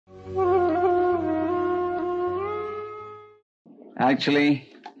Actually,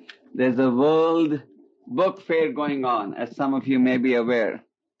 there's a World Book Fair going on, as some of you may be aware.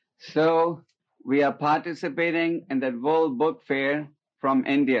 So, we are participating in that World Book Fair from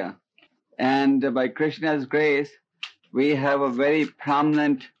India. And by Krishna's grace, we have a very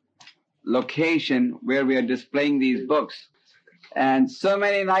prominent location where we are displaying these books. And so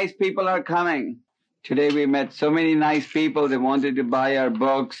many nice people are coming. Today we met so many nice people. They wanted to buy our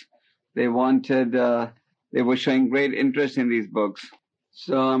books. They were showing great interest in these books.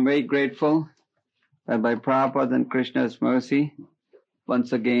 So I'm very grateful that by Prabhupada and Krishna's mercy,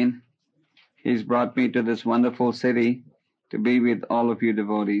 once again, He's brought me to this wonderful city to be with all of you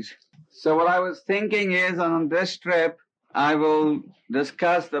devotees. So what I was thinking is, on this trip, I will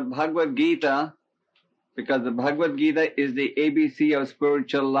discuss the Bhagavad Gita, because the Bhagavad Gita is the ABC of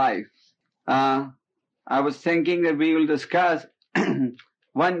spiritual life. I was thinking that we will discuss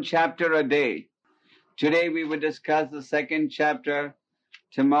one chapter a day. Today we will discuss the second chapter,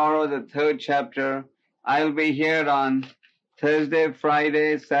 tomorrow the third chapter. I'll be here on Thursday,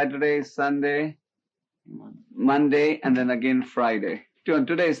 Friday, Saturday, Sunday, Monday, and then again Friday.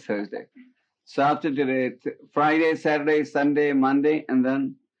 Today is Thursday. So after today, Friday, Saturday, Sunday, Monday, and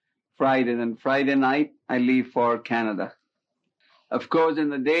then Friday. Then Friday night, I leave for Canada. Of course, in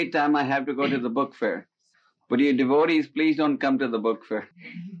the daytime, I have to go to the book fair. But you devotees, please don't come to the book fair.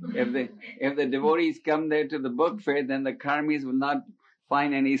 If the devotees come there to the book fair, then the karmis will not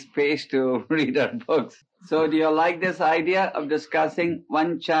find any space to read our books. So do you like this idea of discussing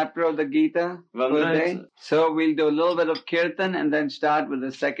one chapter of the Gita per day? So we'll do a little bit of kirtan and then start with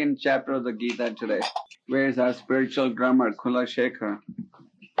the second chapter of the Gita today. Where's our spiritual drummer, Kula Shekhar?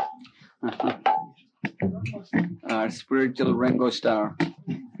 Our spiritual Ringo star.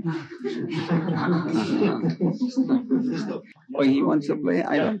 Oh, he wants to play?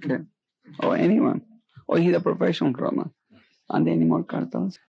 I don't care. Oh, anyone. Oh, he's a professional drummer. Aren't there any more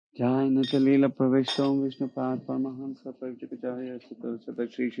kartals? Jai Natalila Praveshtam Vishnu Pad Paramahansa Pravjikajaya Sutta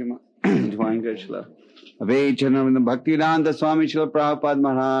Shri Shima Jwain Gashla Avechanam Bhaktivedanta Swami Srila Prabhupada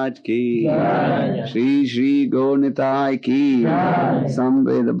Maharaj ki Shri Gaur Nitai ki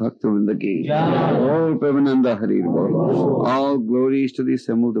Samveda Bhaktivinoda ki All Premananda Hari Bol. All glories to the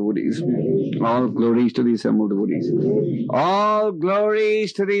assembled devotees. All glories to the assembled devotees. All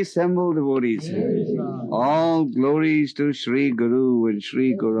glories to the assembled devotees. All glories to Sri Guru and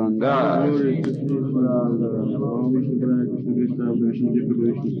Sri Gauranga.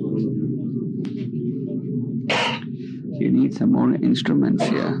 You need some more instruments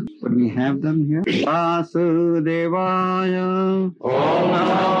here. But we have them here. Vasudevaya. Om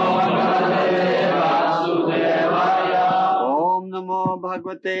Namo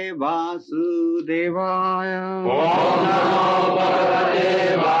Bhagavate Vasudevaya. Om Namo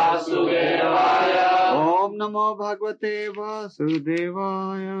Bhagavate Vasudevaya. Om Namo Bhagavate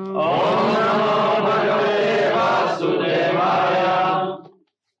Vasudevaya. Om Namo Bhagavate Vasudevaya.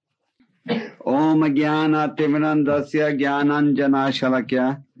 Om Jnana-timirandasya Jnananjana-shalakya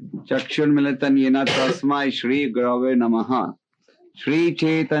Chakshurmilitan Yena Tasmai Shri Gurave Namaha. Shri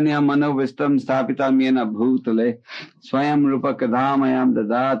Chaitanya Manovistam Sthapitam Yena Bhutale Swayam Rupa Kadhamayam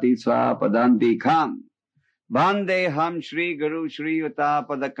Dadati Swapadanti Kham. Vandeham Shri Guru Shri Yuta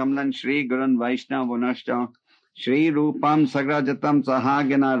Padakamlan Shri Gurun Vaishnav Vanashta Shri Rupam Sagrajatam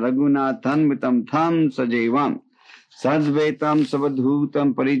Sahagana Raguna Tanmitam Tham Sajevam Sadvetam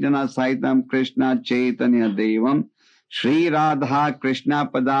Savadhutam Parijana Saitam Krishna Chaitanya Devam Shri Radha Krishna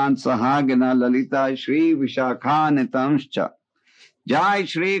Padan Sahagana Lalita Shri Vishakanitamscha Jai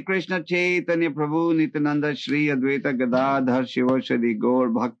Shri Krishna Chaitanya Prabhu Nityananda Shri Advaita Gadadhar Shiva Shri Gaur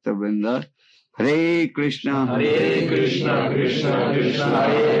Bhakta Vrinda Hare Krishna, Krishna Krishna,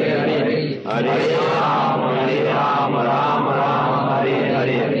 Hare Hare, Hare Rama, Rama, Hare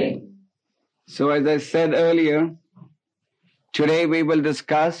Hare. So as I said earlier, today we will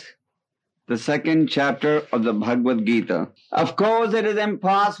discuss the second chapter of the Bhagavad Gita. Of course, it is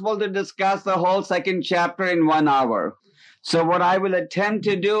impossible to discuss the whole second chapter in 1 hour. So what I will attempt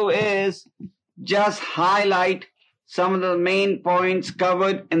to do is just highlight some of the main points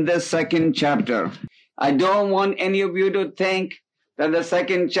covered in this second chapter. I don't want any of you to think that the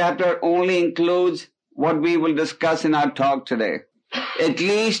second chapter only includes what we will discuss in our talk today. At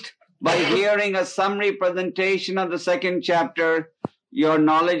least by hearing a summary presentation of the second chapter, your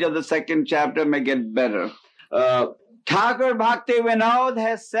knowledge of the second chapter may get better. Thakur Bhakti Vinod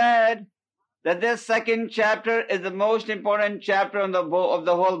has said that this second chapter is the most important chapter of the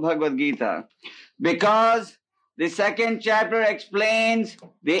whole Bhagavad Gita, because the second chapter explains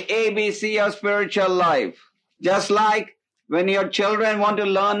the ABC of spiritual life. Just like when your children want to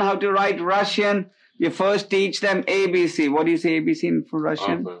learn how to write Russian, you first teach them ABC. What do you say ABC in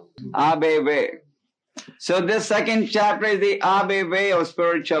Russian? ABV. So this second chapter is the ABV of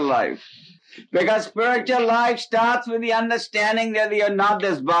spiritual life. Because spiritual life starts with the understanding that you are not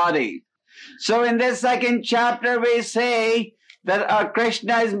this body. So in this second chapter we say that our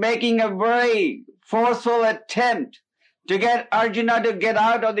Kṛṣna is making a very forceful attempt to get Arjuna to get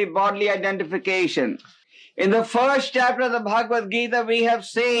out of the bodily identification. In the first chapter of the Bhagavad Gita, we have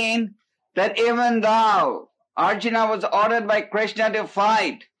seen that even though Arjuna was ordered by Kṛṣna to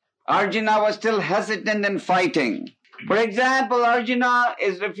fight, Arjuna was still hesitant in fighting. For example, Arjuna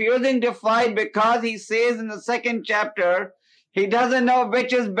is refusing to fight because he says in the second chapter, he doesn't know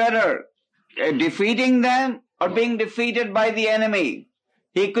which is better, defeating them or being defeated by the enemy.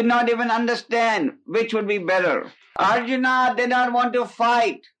 He could not even understand which would be better. Arjuna did not want to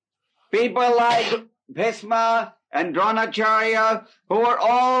fight people like Bhisma and Dronacharya, who were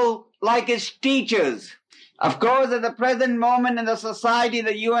all like his teachers. Of course, at the present moment in the society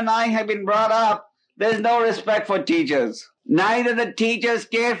that you and I have been brought up, there is no respect for teachers. Neither the teachers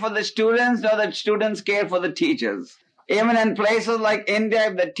care for the students, nor the students care for the teachers. Even in places like India,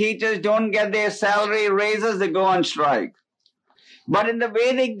 if the teachers don't get their salary raises, they go on strike. But in the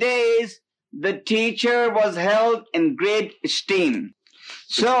Vedic days, the teacher was held in great esteem.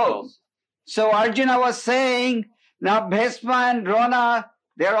 So Arjuna was saying, now Bhisma and Drona,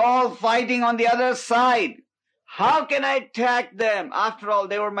 they're all fighting on the other side. How can I attack them? After all,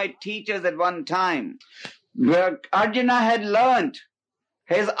 they were my teachers at one time. Arjuna had learnt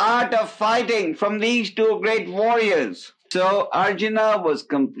his art of fighting from these two great warriors. So Arjuna was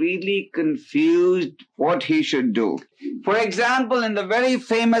completely confused what he should do. For example, in the very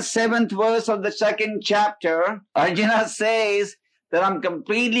famous 7th verse of the second chapter, Arjuna says that I'm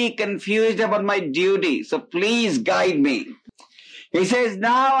completely confused about my duty, so please guide me. He says,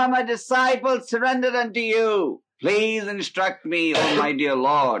 now I'm a disciple surrendered unto you. Please instruct me, O my dear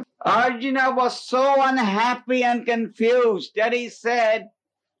Lord. Arjuna was so unhappy and confused that he said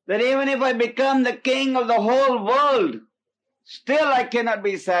that even if I become the king of the whole world, still I cannot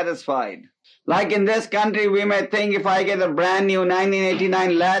be satisfied. Like in this country, we may think if I get a brand new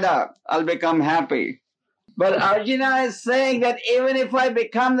 1989 Lada, I'll become happy. But Arjuna is saying that even if I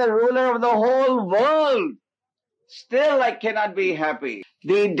become the ruler of the whole world, still I cannot be happy.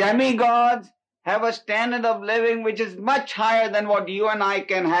 The demigods have a standard of living which is much higher than what you and I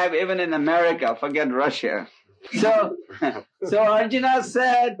can have even in America. Forget Russia. So Arjuna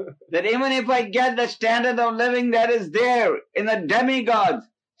said that even if I get the standard of living that is there in the demigods,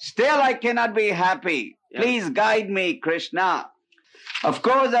 still I cannot be happy. Please guide me, Kṛṣna. Of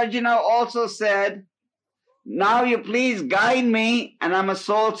course, Arjuna also said, now you please guide me and I'm a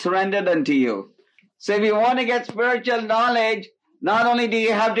soul surrendered unto you. So if you want to get spiritual knowledge, not only do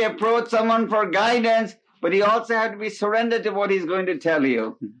you have to approach someone for guidance, but you also have to be surrendered to what he's going to tell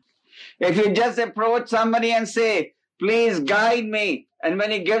you. If you just approach somebody and say, please guide me, and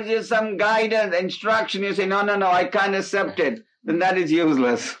when he gives you some guidance, instruction, you say, no, I can't accept it, then that is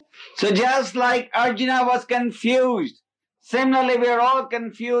useless. So just like Arjuna was confused, similarly we are all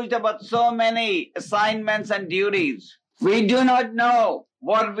confused about so many assignments and duties. We do not know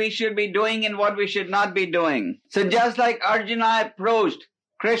what we should be doing and what we should not be doing. So just like Arjuna approached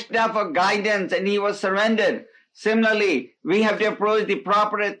Kṛṣna for guidance and he was surrendered, similarly, we have to approach the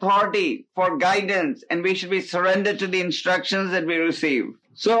proper authority for guidance and we should be surrendered to the instructions that we receive.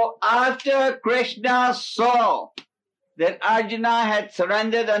 So after Kṛṣna saw that Arjuna had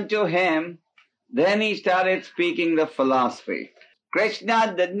surrendered unto him, then he started speaking the philosophy.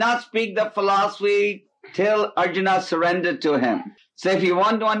 Kṛṣna did not speak the philosophy till Arjuna surrendered to him. So if you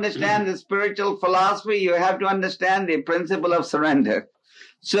want to understand the spiritual philosophy, you have to understand the principle of surrender.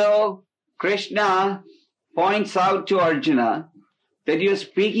 So Kṛṣna points out to Arjuna that you're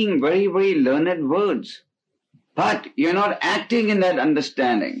speaking very, very learned words, but you're not acting in that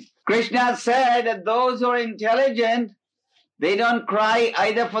understanding. Kṛṣna said that those who are intelligent, they don't cry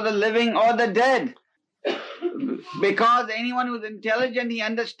either for the living or the dead. Because anyone who's intelligent, he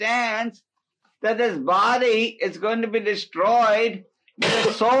understands that this body is going to be destroyed, but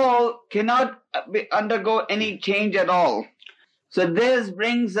the soul cannot undergo any change at all. So this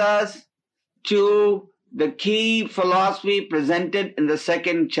brings us to the key philosophy presented in the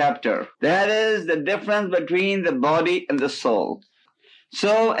second chapter. That is the difference between the body and the soul.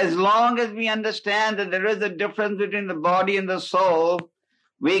 So as long as we understand that there is a difference between the body and the soul,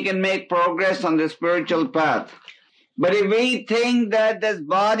 we can make progress on the spiritual path. But if we think that this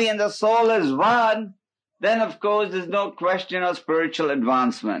body and the soul is one, then of course there's no question of spiritual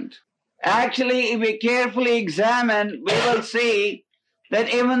advancement. Actually, if we carefully examine, we will see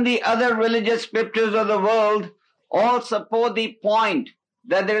that even the other religious scriptures of the world all support the point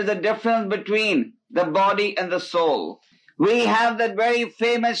that there is a difference between the body and the soul. We have that very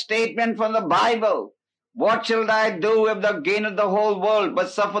famous statement from the Bible, "What shall I do if thou gainest the whole world but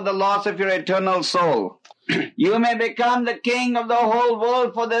suffer the loss of your eternal soul?" You may become the king of the whole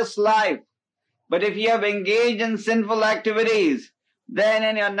world for this life, but if you have engaged in sinful activities, then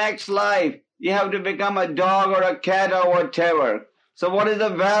in your next life you have to become a dog or a cat or whatever. So what is the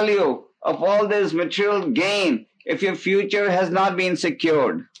value of all this material gain if your future has not been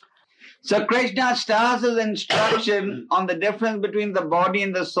secured? So Krishna starts his instruction on the difference between the body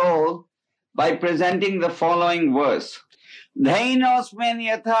and the soul by presenting the following verse. Dhainosmin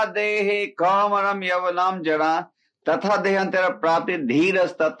yatha dehe kamaram yavanam jara tatha dehantara prapti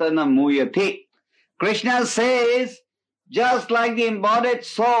dhiras tatana muyati. Krishna says, just like the embodied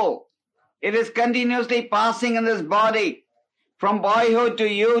soul, it is continuously passing in this body from boyhood to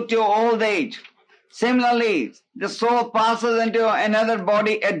youth to old age. Similarly, the soul passes into another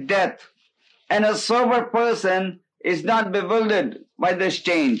body at death, and a sober person is not bewildered by this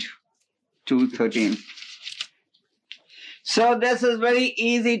change. 2:13. So this is very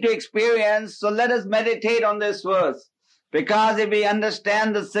easy to experience, so let us meditate on this verse, because if we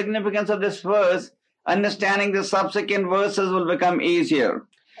understand the significance of this verse, understanding the subsequent verses will become easier.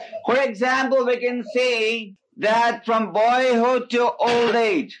 For example, we can say that from boyhood to old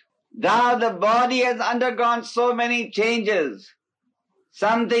age, now the body has undergone so many changes.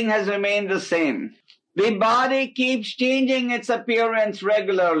 Something has remained the same. The body keeps changing its appearance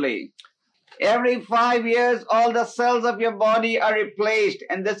regularly. Every 5 years, all the cells of your body are replaced,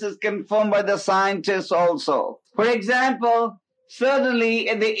 and this is confirmed by the scientists also. For example, certainly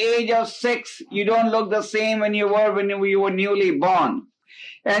at the age of 6, you don't look the same when you were newly born.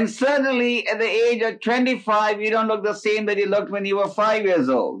 And certainly at the age of 25, you don't look the same that you looked when you were 5 years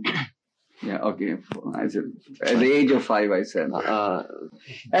old. Yeah, okay. I said, at the age of 5, I said.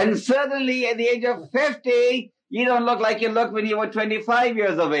 And certainly at the age of 50, you don't look like you looked when you were 25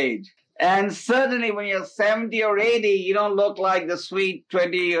 years of age. And certainly when you're 70 or 80, you don't look like the sweet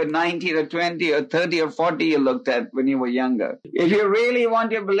 20 or 19 or 20 or 30 or 40 you looked at when you were younger. If you really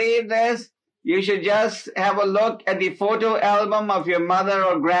want to believe this, you should just have a look at the photo album of your mother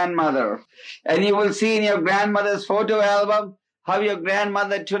or grandmother. And you will see in your grandmother's photo album how your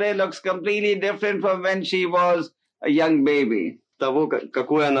grandmother today looks completely different from when she was a young baby. Того,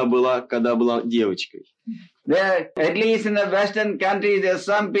 какой она была, когда была девочкой. There, at least in the Western countries, there are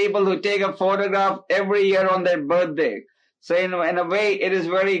some people who take a photograph every year on their birthday. So in a way, it is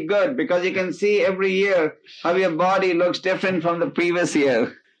very good because you can see every year how your body looks different from the previous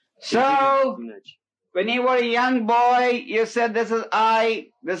year. So, when you were a young boy, you said, this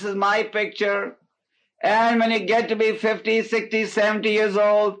is my picture. And when you get to be 50, 60, 70 years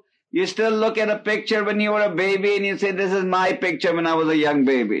old, you still look at a picture when you were a baby and you say, this is my picture when I was a young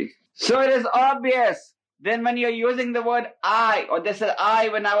baby. So it is obvious. Then when you're using the word I, or this is I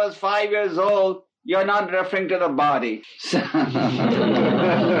when I was 5 years old, you're not referring to the body.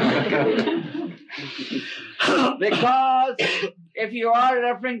 Because if you are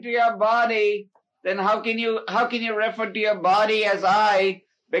referring to your body, then how can you refer to your body as I?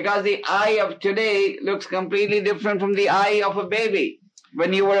 Because the I of today looks completely different from the I of a baby,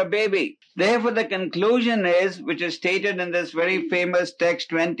 when you were a baby. Therefore the conclusion is, which is stated in this very famous text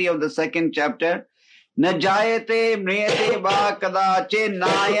 20 of the 2nd chapter, Na jayate mriyate va kadache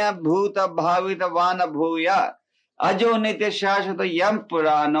naya bhuta bhavita vana bhuya ajo nitya shashvata yam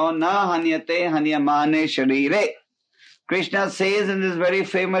purano na hanyate hanyamane sharire. Krishna says in this very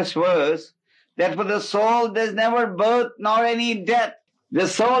famous verse that for the soul there's never birth nor any death. The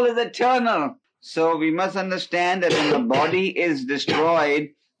soul is eternal. So we must understand that when the body is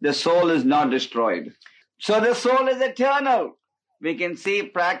destroyed, the soul is not destroyed. So the soul is eternal. We can see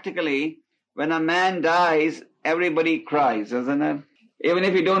practically when a man dies, everybody cries, isn't it? Even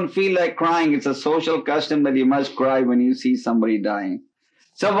if you don't feel like crying, it's a social custom that you must cry when you see somebody dying.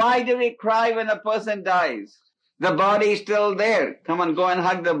 So why do we cry when a person dies? The body is still there. Come on, go and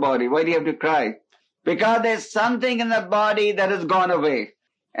hug the body. Why do you have to cry? Because there's something in the body that has gone away.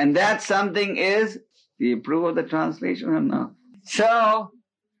 And that something is, do you approve of the translation or no? So,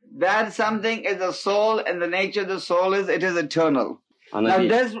 that something is the soul, and the nature of the soul is, it is eternal. Now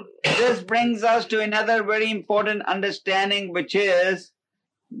this brings us to another very important understanding, which is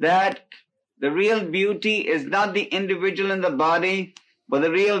that the real beauty is not the individual in the body, but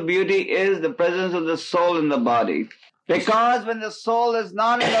the real beauty is the presence of the soul in the body. Because when the soul is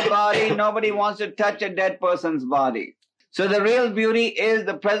not in the body, nobody wants to touch a dead person's body. So the real beauty is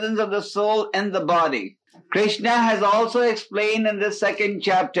the presence of the soul in the body. Krishna has also explained in the second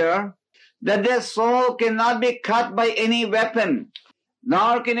chapter that their soul cannot be cut by any weapon,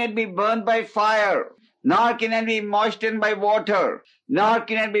 nor can it be burned by fire, nor can it be moistened by water, nor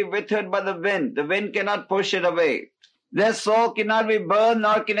can it be withered by the wind. The wind cannot push it away. Their soul cannot be burned,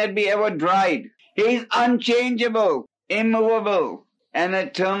 nor can it be ever dried. He is unchangeable, immovable, and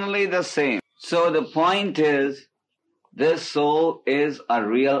eternally the same. So the point is, this soul is a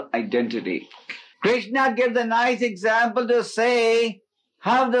real identity. Krishna gives a nice example to say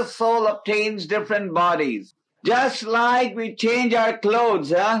how the soul obtains different bodies. Just like we change our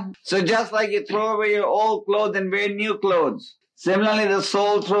clothes, So just like you throw away your old clothes and wear new clothes. Similarly, the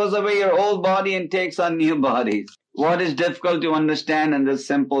soul throws away your old body and takes on new bodies. What is difficult to understand in this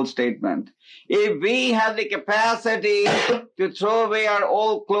simple statement? If we have the capacity to throw away our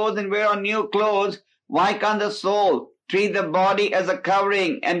old clothes and wear on new clothes, why can't the soul treat the body as a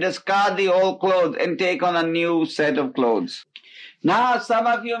covering and discard the old clothes and take on a new set of clothes? Now, some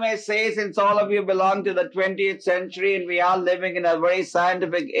of you may say, since all of you belong to the 20th century and we are living in a very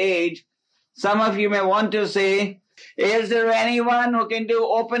scientific age, some of you may want to say, is there anyone who can do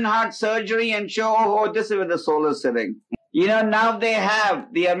open heart surgery and show, oh, this is where the soul is sitting? You know, now they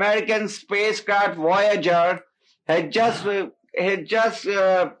have the American spacecraft Voyager had just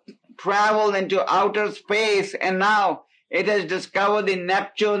traveled into outer space, and now it has discovered the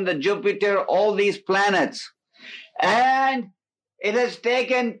Neptune, the Jupiter, all these planets. And it has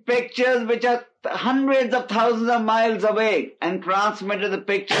taken pictures which are hundreds of thousands of miles away and transmitted the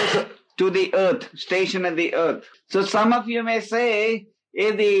pictures to the earth, stationed at the earth. So some of you may say,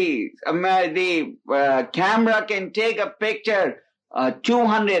 if the camera can take a picture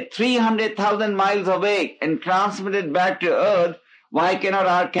 200, 300,000 miles away and transmit it back to earth, why cannot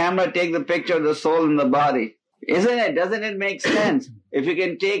our camera take the picture of the soul in the body? Isn't it? Doesn't it make sense? If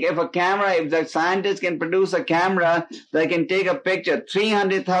the scientists can produce a camera that can take a picture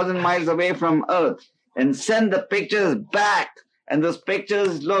 300,000 miles away from earth and send the pictures back, and those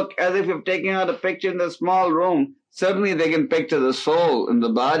pictures look as if you're taking out a picture in the small room, certainly they can picture the soul in the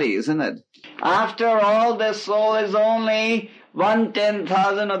body, isn't it? After all, the soul is only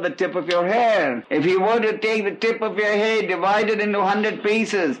 1/10,000 of the tip of your hair. If you were to take the tip of your hair, divide it into 100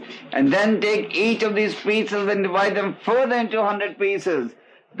 pieces, and then take each of these pieces and divide them further into 100 pieces,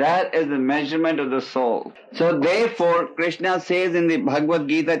 that is the measurement of the soul. So therefore, Krishna says in the Bhagavad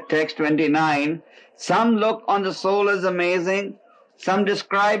Gita text 29, some look on the soul as amazing, some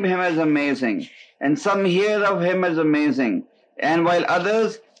describe him as amazing, and some hear of him as amazing, and while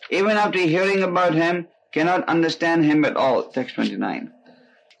others, even after hearing about him, cannot understand him at all. Text 29.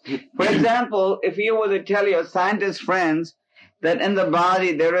 For example, if you were to tell your scientist friends that in the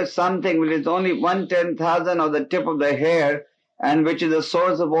body there is something which is only 1/10,000 of the tip of the hair and which is the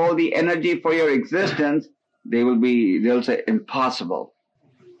source of all the energy for your existence, they'll say impossible.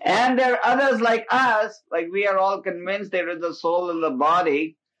 And there are others like us, like we are all convinced there is a soul in the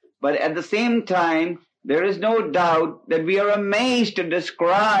body, but at the same time, there is no doubt that we are amazed to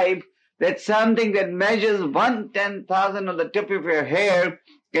describe that something that measures 1/10,000 of the tip of your hair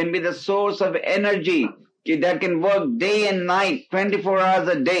can be the source of energy that can work day and night, 24 hours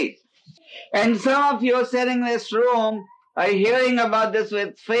a day. And some of you sitting in this room are hearing about this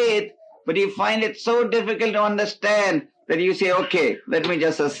with faith, but you find it so difficult to understand that you say, okay, let me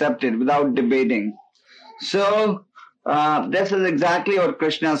just accept it without debating. So, this is exactly what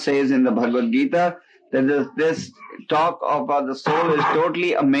Krishna says in the Bhagavad Gita, that this talk about the soul is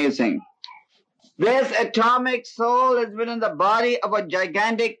totally amazing. This atomic soul is within the body of a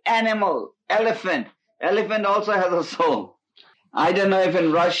gigantic animal, elephant. Elephant also has a soul. I don't know if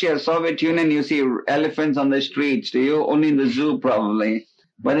in Russia, Soviet Union, you see elephants on the streets, do you? Only in the zoo probably.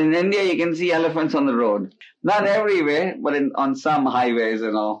 But in India, you can see elephants on the road. Not everywhere, but on some highways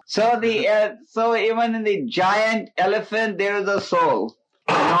and all. So even in the giant elephant, there is a soul.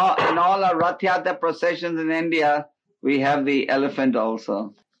 In all our Rath Yatra processions in India, we have the elephant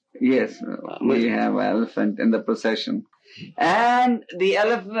also. Yes, we have an elephant in the procession. And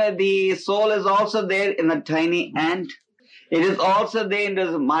the soul is also there in a tiny ant. It is also there in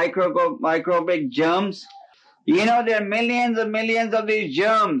those microbic germs. You know, there are millions and millions of these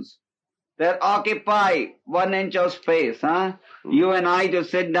germs that occupy 1 inch of space. You and I to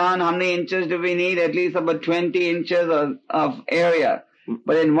sit down, how many inches do we need? At least about 20 inches of area.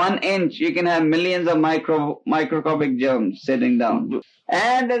 But in 1 inch, you can have millions of microscopic germs sitting down.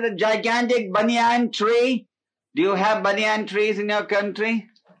 And there's a gigantic banyan tree. Do you have banyan trees in your country?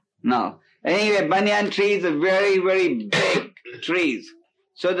 No. Anyway, banyan trees are very, very big trees.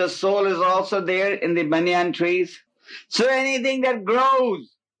 So the soul is also there in the banyan trees. So anything that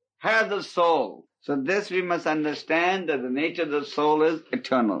grows has a soul. So this we must understand, that the nature of the soul is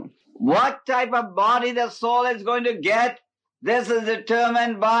eternal. What type of body the soul is going to get, this is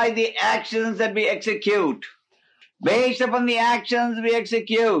determined by the actions that we execute. Based upon the actions we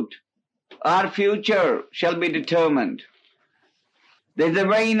execute, our future shall be determined. There's a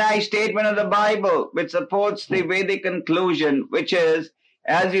very nice statement of the Bible which supports the Vedic conclusion, which is,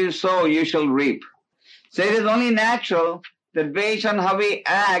 as you sow, you shall reap. So it is only natural that based on how we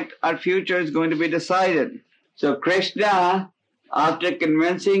act, our future is going to be decided. So Krishna, after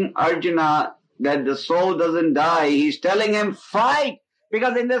convincing Arjuna that the soul doesn't die, he's telling him, fight!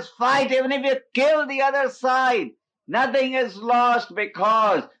 Because in this fight, even if you kill the other side, nothing is lost,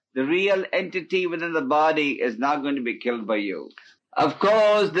 because the real entity within the body is not going to be killed by you. Of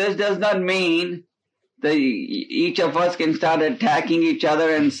course, this does not mean that each of us can start attacking each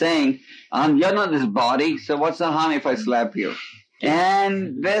other and saying, you're not this body, so what's the harm if I slap you?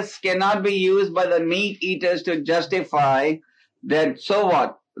 And this cannot be used by the meat eaters to justify that, so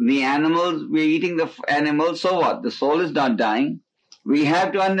what? The animals, we're eating the animals, so what? The soul is not dying. We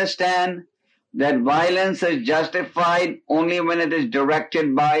have to understand that violence is justified only when it is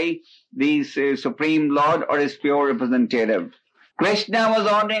directed by the Supreme Lord or his pure representative. Krishna was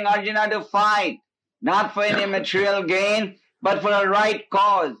ordering Arjuna to fight, not for any material gain, but for a right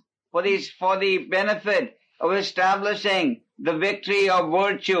cause, for the benefit of establishing the victory of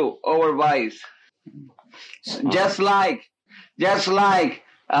virtue over vice. Just like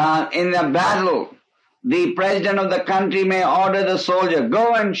in a battle, the president of the country may order the soldier,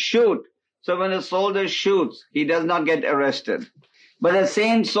 go and shoot. So when the soldier shoots, he does not get arrested. But the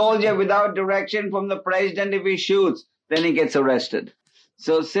same soldier, without direction from the president, if he shoots, then he gets arrested.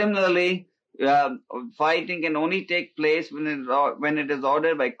 So similarly, fighting can only take place when it is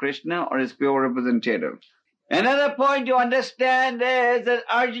ordered by Krishna or his pure representative. Another point to understand is that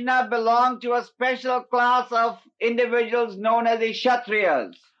Arjuna belonged to a special class of individuals known as the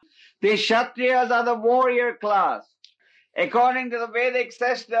Kshatriyas. The Kshatriyas are the warrior class. According to the Vedic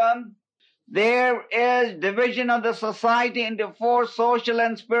system, there is division of the society into 4 social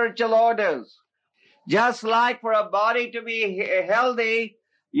and spiritual orders. Just like for a body to be healthy,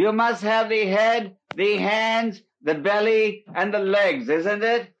 you must have the head, the hands, the belly, and the legs, isn't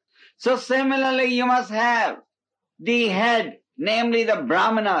it? So similarly, you must have the head, namely the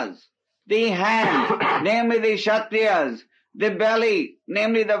Brahmanas, the hands, namely the Kshatriyas, the belly,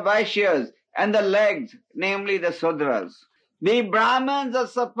 namely the Vaishyas, and the legs, namely the Sudras. The Brahmins are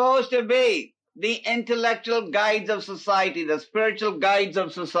supposed to be the intellectual guides of society, the spiritual guides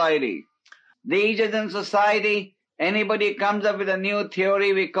of society. These is in society, anybody comes up with a new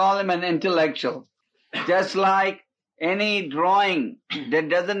theory, we call him an intellectual. Just like any drawing that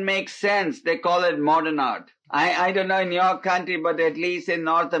doesn't make sense, they call it modern art. I don't know in your country, but at least in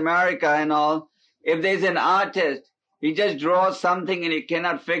North America and all, if there's an artist, he just draws something and you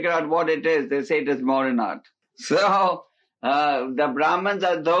cannot figure out what it is, they say it is modern art. So, the Brahmins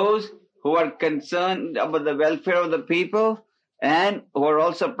are those who are concerned about the welfare of the people and who are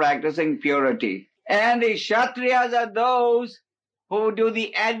also practicing purity. And the Kshatriyas are those who do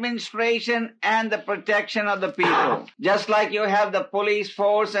the administration and the protection of the people. Just like you have the police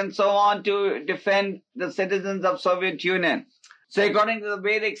force and so on to defend the citizens of Soviet Union. So according to the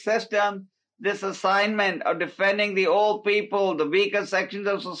Vedic system, this assignment of defending the old people, the weaker sections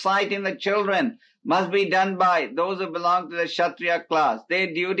of society and the children must be done by those who belong to the Kshatriya class.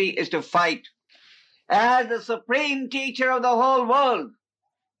 Their duty is to fight. As the supreme teacher of the whole world,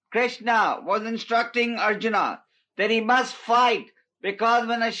 Krishna was instructing Arjuna that he must fight, because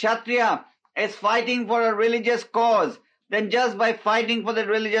when a Kshatriya is fighting for a religious cause, then just by fighting for the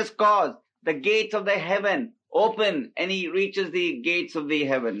religious cause, the gates of the heaven open and he reaches the gates of the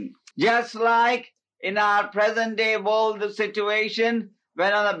heaven. Just like in our present day world, the situation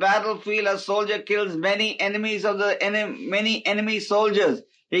when on a battlefield a soldier kills many enemy soldiers,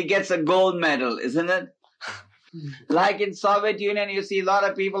 he gets a gold medal, isn't it? Like in Soviet Union, you see a lot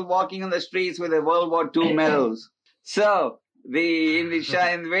of people walking on the streets with the World War II medals. So, in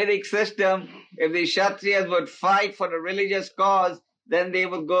the Vedic system, if the Kshatriyas would fight for a religious cause, then they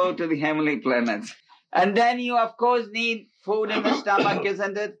would go to the heavenly planets. And then you, of course, need food in the stomach,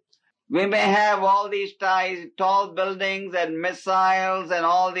 isn't it? We may have all these tall buildings and missiles and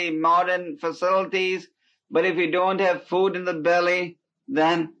all the modern facilities, but if you don't have food in the belly,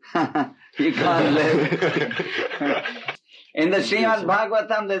 then you can't live. In the Srimad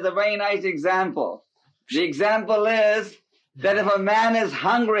Bhagavatam, there's a very nice example. The example is that if a man is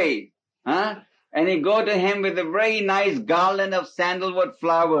hungry, and you go to him with a very nice garland of sandalwood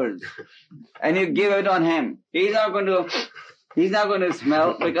flowers, and you give it on him, he's not going to He's not going to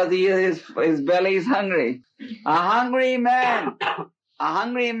smell because his belly is hungry. A hungry man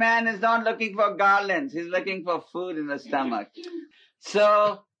is not looking for garlands. He's looking for food in the stomach.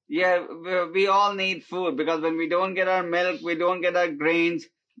 So, yeah, we all need food because when we don't get our milk, we don't get our grains,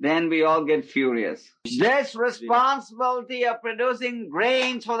 then we all get furious. This responsibility of producing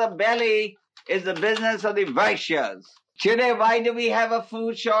grains for the belly is the business of the Vaishyas. Today, why do we have a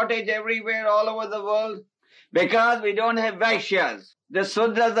food shortage everywhere all over the world? Because we don't have Vaishyas. The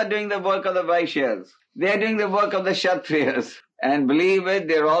Sudras are doing the work of the Vaishyas. They are doing the work of the Kshatriyas. And believe it,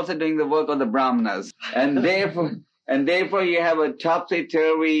 they're also doing the work of the Brahmanas. And therefore you have a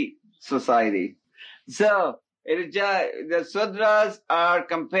topsy-turvy society. So, it is the Sudras are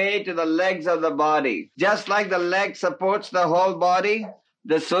compared to the legs of the body. Just like the leg supports the whole body,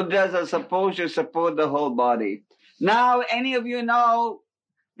 the Sudras are supposed to support the whole body. Now, any of you know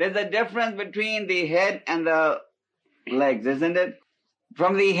there's a difference between the head and the legs, isn't it?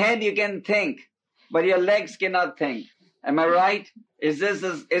 From the head you can think, but your legs cannot think. Am I right? Is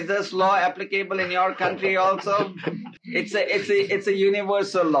this law applicable in your country also? It's a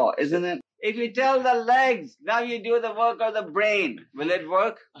universal law, isn't it? If you tell the legs, now you do the work of the brain, will it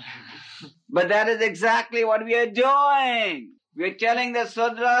work? But that is exactly what we are doing. We're telling the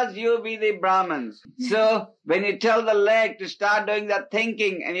Sudras, you be the Brahmins. So, when you tell the leg to start doing the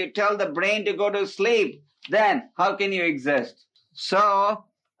thinking and you tell the brain to go to sleep, then how can you exist? So,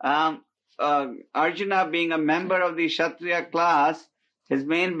 Arjuna being a member of the Kshatriya class, his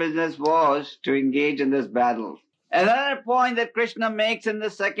main business was to engage in this battle. Another point that Krishna makes in the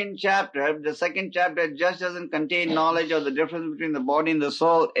second chapter just doesn't contain knowledge of the difference between the body and the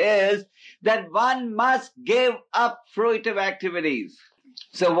soul, is that one must give up fruitive activities.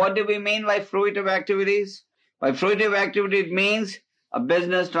 So what do we mean by fruitive activities? By fruitive activity it means a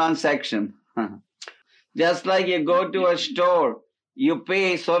business transaction. Just like you go to a store, you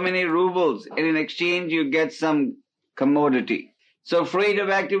pay so many rubles, and in exchange you get some commodity. So fruitive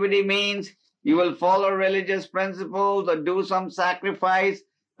activity means you will follow religious principles or do some sacrifice,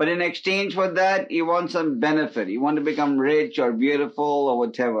 but in exchange for that, you want some benefit. You want to become rich or beautiful or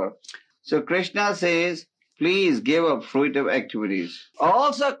whatever. So Krishna says, please give up fruitive activities.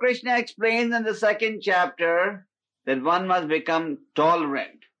 Also, Krishna explains in the second chapter that one must become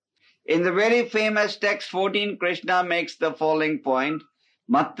tolerant. In the very famous text 14, Krishna makes the following point.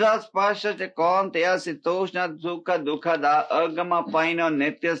 Matra spasha 𝐃𝐢𝐬𝐭𝐫𝐚𝐜𝐿 sitoshna sukha dukkha agama paino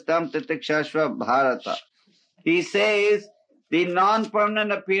nityastam titikshashva bharata. He says, the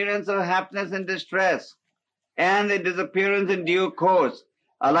non-permanent appearance of happiness and distress and the disappearance in due course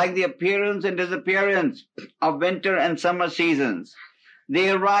are like the appearance and disappearance of winter and summer seasons. They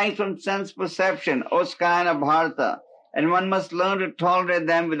arise from sense perception, O sky of Bharata, and one must learn to tolerate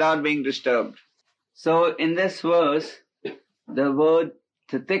them without being disturbed. So in this verse, the word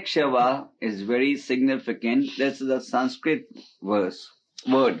titikshava is very significant. This is a Sanskrit word.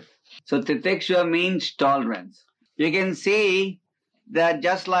 So titikshava means tolerance. You can see that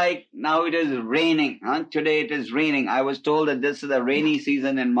just like now it is raining. Today it is raining. I was told that this is a rainy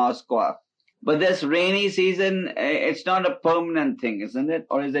season in Moscow. But this rainy season, it's not a permanent thing, isn't it?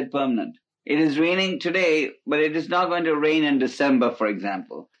 Or is it permanent? It is raining today, but it is not going to rain in December, for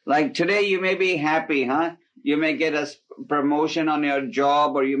example. Like today you may be happy, You may get a promotion on your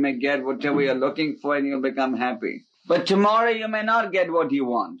job, or you may get whatever you're looking for and you'll become happy. But tomorrow you may not get what you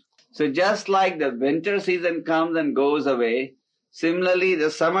want. So just like the winter season comes and goes away, similarly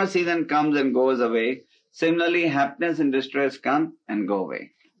the summer season comes and goes away, similarly happiness and distress come and go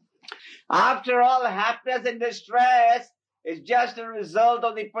away. After all, happiness and distress is just a result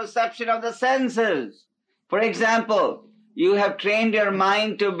of the perception of the senses. For example, you have trained your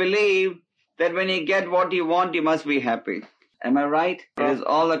mind to believe that when you get what you want, you must be happy. Am I right? It is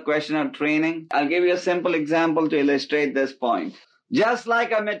all a question of training. I'll give you a simple example to illustrate this point. Just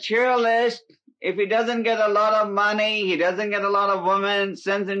like a materialist, if he doesn't get a lot of money, he doesn't get a lot of women,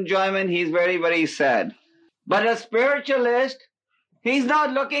 sense enjoyment, he's very, very sad. But a spiritualist, he's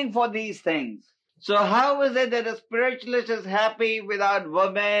not looking for these things. So how is it that a spiritualist is happy without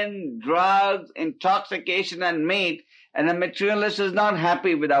women, drugs, intoxication and meat, and a materialist is not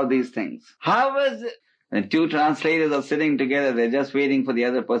happy without these things? How is it? The two translators are sitting together, they're just waiting for the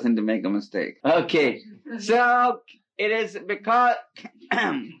other person to make a mistake. Okay, so it is because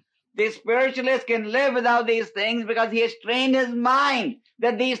the spiritualist can live without these things because he has trained his mind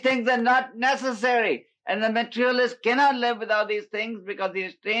that these things are not necessary. And the materialist cannot live without these things because he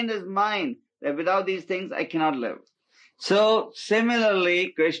has trained his mind that without these things I cannot live. So similarly,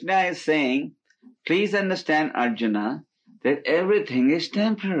 Krishna is saying, please understand, Arjuna, that everything is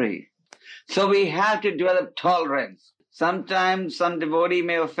temporary. So we have to develop tolerance. Sometimes some devotee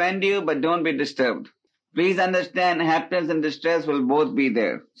may offend you, but don't be disturbed. Please understand, happiness and distress will both be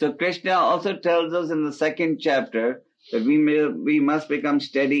there. So Krishna also tells us in the second chapter that we must become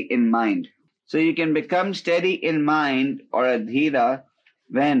steady in mind. So you can become steady in mind or adhira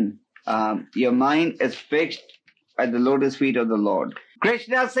when your mind is fixed at the lotus feet of the Lord.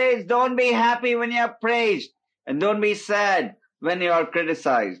 Krishna says, don't be happy when you are praised and don't be sad when you are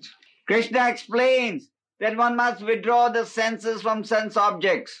criticized. Krishna explains that one must withdraw the senses from sense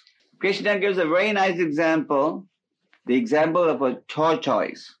objects. Krishna gives a very nice example, the example of a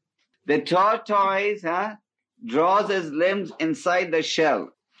tortoise. The tortoise draws his limbs inside the shell.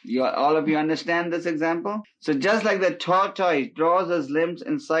 All of you understand this example? So just like the tortoise draws his limbs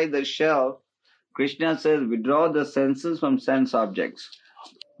inside the shell, Krishna says, withdraw the senses from sense objects.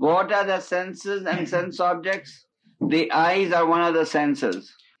 What are the senses and sense objects? The eyes are one of the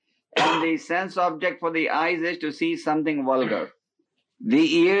senses. And the sense object for the eyes is to see something vulgar.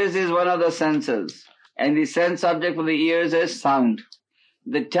 The ears is one of the senses. And the sense object for the ears is sound.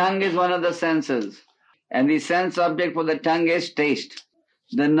 The tongue is one of the senses. And the sense object for the tongue is taste.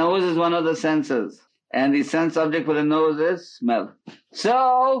 The nose is one of the senses. And the sense object for the nose is smell.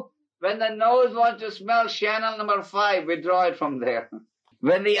 So, when the nose wants to smell channel number 5, withdraw it from there.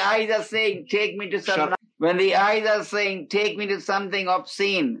 When the eyes are saying, take me to something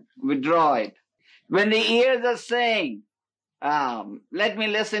obscene, withdraw it. When the ears are saying, let me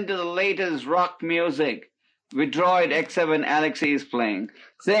listen to the latest rock music, withdraw it except when Alexei is playing.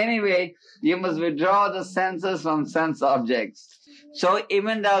 So anyway, you must withdraw the senses from sense objects. So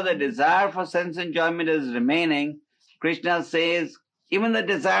even though the desire for sense enjoyment is remaining, Krishna says, even the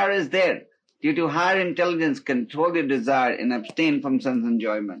desire is there. Due to higher intelligence, control your desire and abstain from sense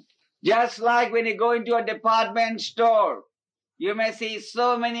enjoyment. Just like when you go into a department store, you may see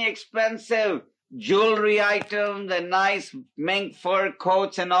so many expensive jewelry items and nice mink fur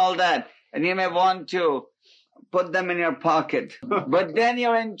coats and all that, and you may want to put them in your pocket. But then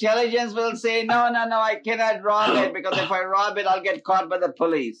your intelligence will say, no, I cannot rob it, because if I rob it, I'll get caught by the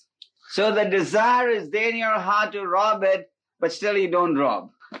police. So the desire is there in your heart to rob it, but still you don't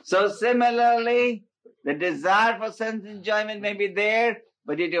rob. So similarly, the desire for sense enjoyment may be there,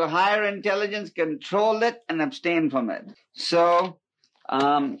 but due to higher intelligence, control it and abstain from it. So,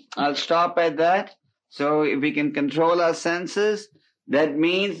 I'll stop at that. So if we can control our senses, that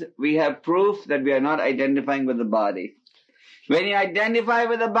means we have proof that we are not identifying with the body. When you identify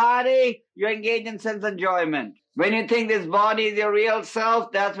with the body, you engage in sense enjoyment. When you think this body is your real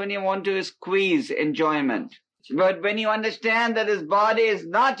self, that's when you want to squeeze enjoyment. But when you understand that this body is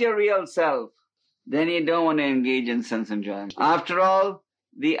not your real self, then you don't want to engage in sense enjoyment. After all,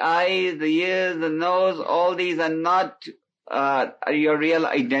 the eyes, the ears, the nose, all these are not your real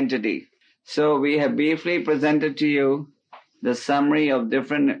identity. So we have briefly presented to you the summary of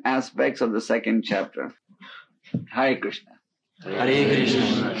different aspects of the second chapter. Hare Krishna. Hare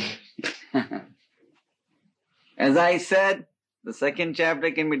Krishna. As I said, the second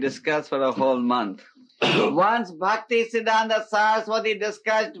chapter can be discussed for a whole month. Once Bhakti Siddhanta Saraswati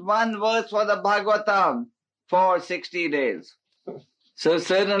discussed one verse for the Bhagavatam for 60 days. So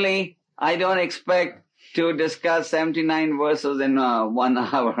certainly, I don't expect to discuss 79 verses in 1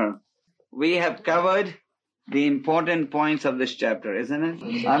 hour. We have covered the important points of this chapter, isn't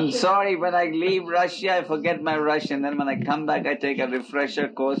it? I'm sorry, when I leave Russia, I forget my Russian. Then when I come back, I take a refresher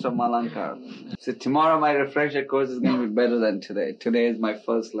course from Malankar. So tomorrow my refresher course is going to be better than today. Today is my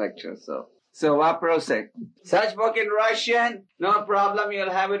first lecture, So Vaprosek. Such book in Russian, no problem, you'll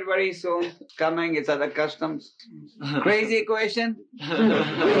have it very soon. It's coming, it's at the customs. Crazy question?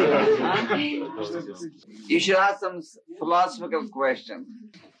 You should ask some philosophical question.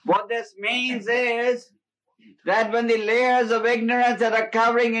 What this means is that when the layers of ignorance that are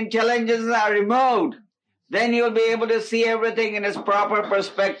covering intelligence are removed, then you'll be able to see everything in its proper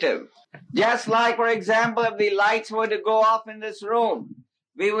perspective. Just like, for example, if the lights were to go off in this room,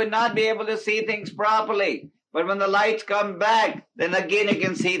 we would not be able to see things properly. But when the lights come back, then again you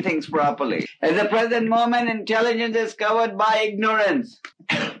can see things properly. At the present moment, intelligence is covered by ignorance.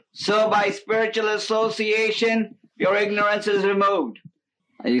 So by spiritual association, your ignorance is removed.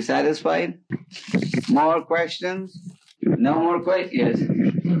 Are you satisfied? More questions? No more questions?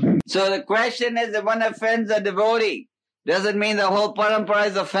 Yes. So the question is, if one offends a devotee, does it mean the whole parampara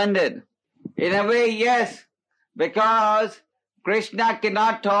is offended? In a way, yes. Because Krishna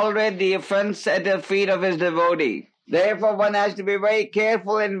cannot tolerate the offense at the feet of his devotee. Therefore, one has to be very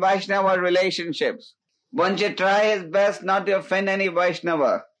careful in Vaishnava relationships. One should try his best not to offend any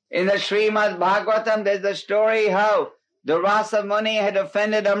Vaishnava. In the Srimad Bhagavatam, there's a story how the Rasa Muni had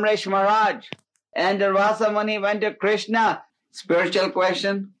offended Amrish Maharaj. And the Rasamuni went to Krishna. Spiritual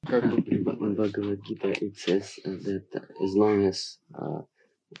question. In Bhagavad Gita it says that as long as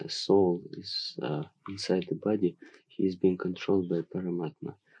the soul is inside the body, he is being controlled by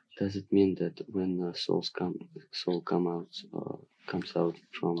Paramatma. Does it mean that when soul comes out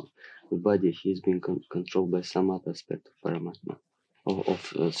from the body, he is being controlled by some other aspect of Paramatma,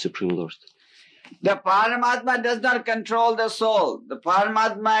 of Supreme Lord? The Paramatma does not control the soul. The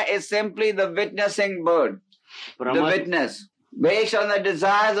Paramatma is simply the witnessing bird. The witness. Based on the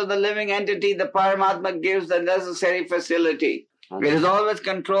desires of the living entity, the Paramatma gives the necessary facility. It is always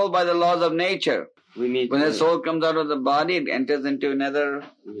controlled by the laws of nature. When the soul comes out of the body, it enters into another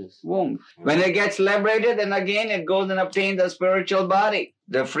womb. When it gets liberated, then again it goes and obtains a spiritual body.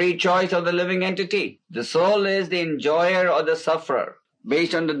 The free choice of the living entity. The soul is the enjoyer or the sufferer,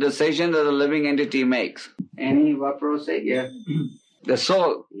 based on the decision that the living entity makes. Any vaprose? Yeah. The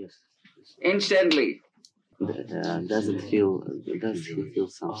soul. Yes. Instantly. Does he feel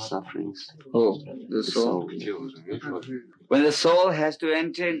some sufferings? Oh, the soul. When the soul has to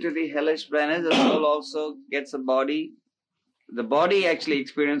enter into the hellish planet, the soul also gets a body. The body actually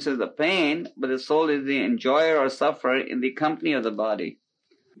experiences the pain, but the soul is the enjoyer or sufferer in the company of the body.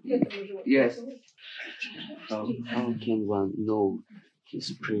 Yes. How can one know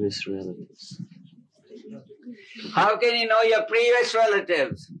his previous relatives? How can you know your previous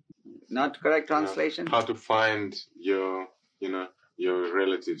relatives? Not correct translation? How to find your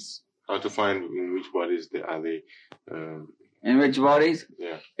relatives. How to find in which bodies are they. In which bodies?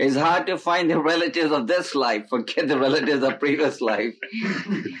 Yeah. It's hard to find the relatives of this life. Forget the relatives of previous life.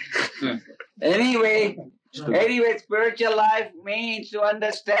 Anyway, spiritual life means to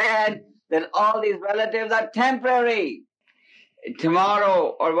understand that all these relatives are temporary.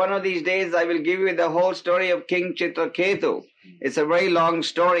 Tomorrow or one of these days I will give you the whole story of King Chitraketu. It's a very long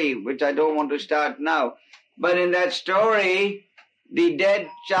story which I don't want to start now. But in that story, the dead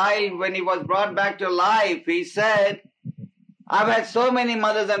child, when he was brought back to life, he said, I've had so many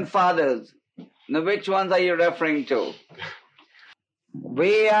mothers and fathers. Now which ones are you referring to?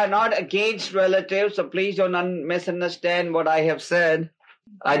 We are not against relatives, so please don't misunderstand what I have said.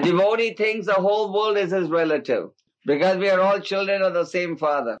 A devotee thinks the whole world is his relative, because we are all children of the same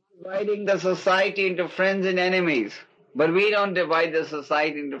father. Dividing the society into friends and enemies. But we don't divide the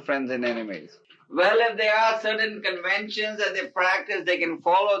society into friends and enemies. Well, if there are certain conventions that they practice, they can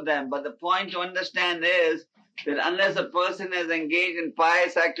follow them. But the point to understand is that unless a person has engaged in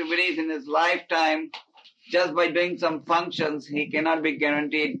pious activities in his lifetime, just by doing some functions, he cannot be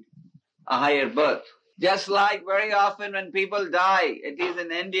guaranteed a higher birth. Just like very often when people die, it is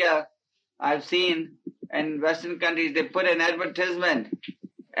in India, I've seen, in Western countries, they put an advertisement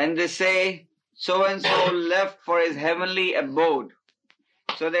and they say, so-and-so left for his heavenly abode.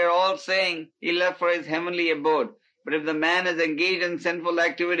 So they're all saying he left for his heavenly abode. But if the man is engaged in sinful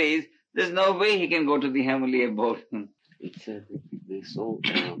activities, there's no way he can go to the heavenly abode. It said that the soul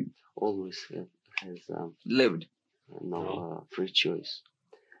always has lived. No free choice.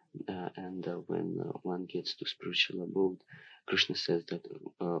 And when one gets to spiritual abode, Krishna says that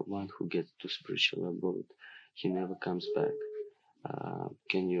one who gets to spiritual abode, he never comes back.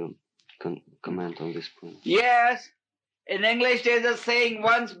 Can you comment on this point? Yes. In English there's a saying,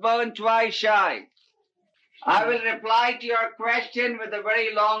 once burned, twice shy. I will reply to your question with a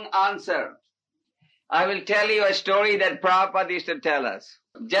very long answer. I will tell you a story that Prabhupada used to tell us.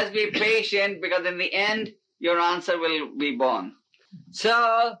 Just be patient, because in the end, your answer will be born.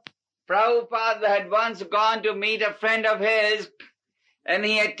 So, Prabhupada had once gone to meet a friend of his, and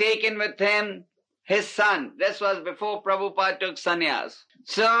he had taken with him his son. This was before Prabhupada took sannyas.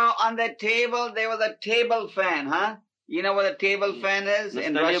 So, on the table, there was a table fan, You know what a table fan is?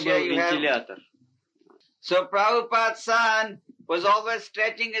 In Russia, you have... So, Prabhupada's son was always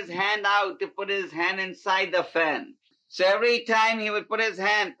stretching his hand out to put his hand inside the fan. So, every time he would put his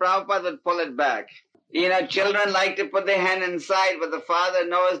hand, Prabhupada would pull it back. Children like to put their hand inside, but the father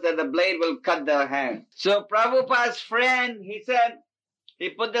knows that the blade will cut their hand. So Prabhupada's friend, he said, he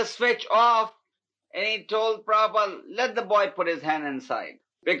put the switch off and he told Prabhupada, let the boy put his hand inside.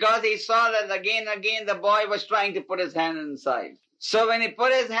 Because he saw that again and again the boy was trying to put his hand inside. So when he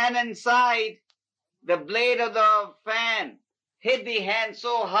put his hand inside, the blade of the fan hit the hand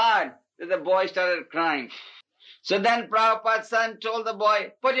so hard that the boy started crying. So then Prabhupada's son told the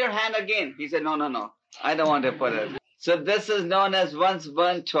boy, put your hand again. He said, no, I don't want to put it. So this is known as once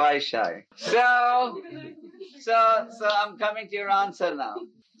burnt, twice shy. So I'm coming to your answer now.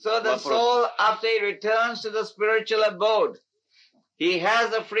 So the soul, after he returns to the spiritual abode, he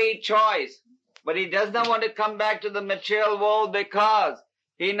has a free choice, but he does not want to come back to the material world because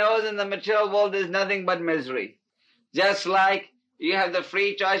He knows in the material world there's nothing but misery. Just like you have the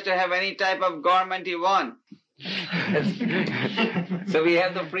free choice to have any type of garment you want. So we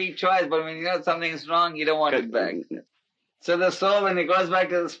have the free choice, but when you know something is wrong, you don't want it back. So the soul, when he goes back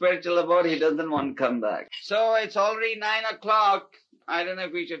to the spiritual abode, he doesn't want to come back. So it's already 9 o'clock. I don't know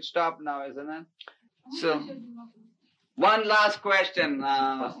if we should stop now, isn't it? So, one last question,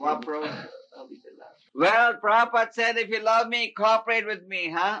 Wapro. Well, Prabhupada said, if you love me, cooperate with me,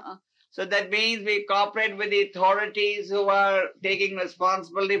 huh? So that means we cooperate with the authorities who are taking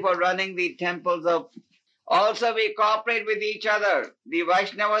responsibility for running the temples of... Also, we cooperate with each other. The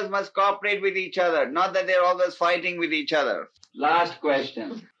Vaishnavas must cooperate with each other, not that they're always fighting with each other. Last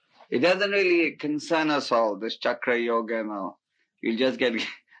question. It doesn't really concern us all, this chakra yoga and all. You'll just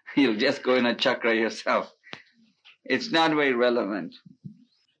go in a chakra yourself. It's not very relevant.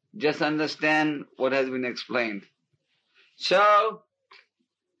 Just understand what has been explained. So,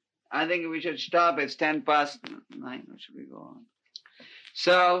 I think we should stop. It's 9:10. Or should we go on?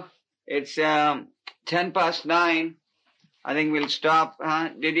 So, it's 9:10. I think we'll stop.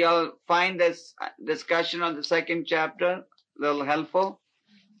 Did you all find this discussion on the second chapter a little helpful?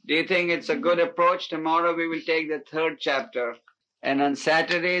 Do you think it's a good approach? Tomorrow we will take the third chapter. And on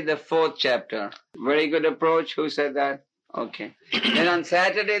Saturday, the fourth chapter. Very good approach. Who said that? Okay. Then on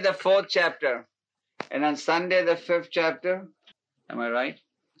Saturday, the fourth chapter. And on Sunday, the fifth chapter. Am I right?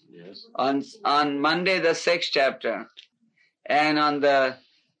 Yes. On Monday, the sixth chapter. And on the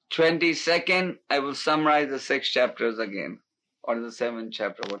 22nd, I will summarize the 6 chapters again. Or the 7th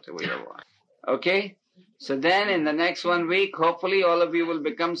chapter, whatever you want. Okay? So then in the next 1 week, hopefully all of you will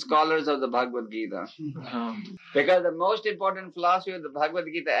become scholars of the Bhagavad Gita. Because the most important philosophy of the Bhagavad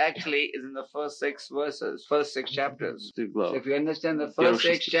Gita actually is in the first 6 verses, first 6 chapters. So if you understand the first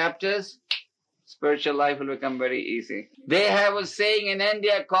 6 chapters, spiritual life will become very easy. They have a saying in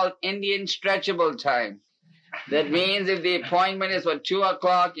India called Indian stretchable time. That means if the appointment is for 2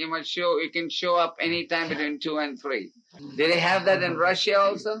 o'clock, you can show up any time between 2 and 3. Do they have that in Russia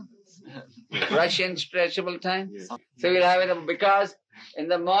also? Russian stretchable time? Yes. So we'll have it because in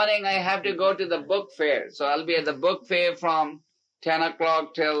the morning I have to go to the book fair. So I'll be at the book fair from 10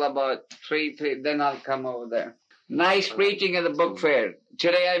 o'clock till about 3, then I'll come over there. Nice preaching at the book fair.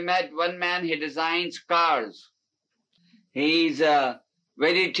 Today I met one man, he designs cars. He's a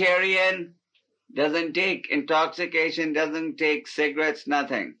vegetarian, doesn't take intoxication, doesn't take cigarettes,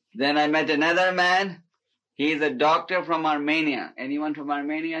 nothing. Then I met another man. He's a doctor from Armenia. Anyone from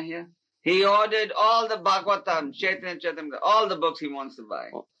Armenia here? He ordered all the Bhagavatam, Chaitanya Charitamrita, all the books he wants to buy.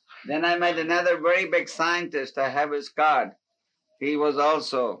 Then I met another very big scientist. I have his card. He was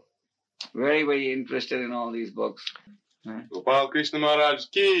also very, very interested in all these books. Gopal Krishna Maharaj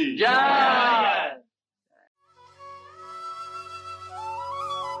ki Jai!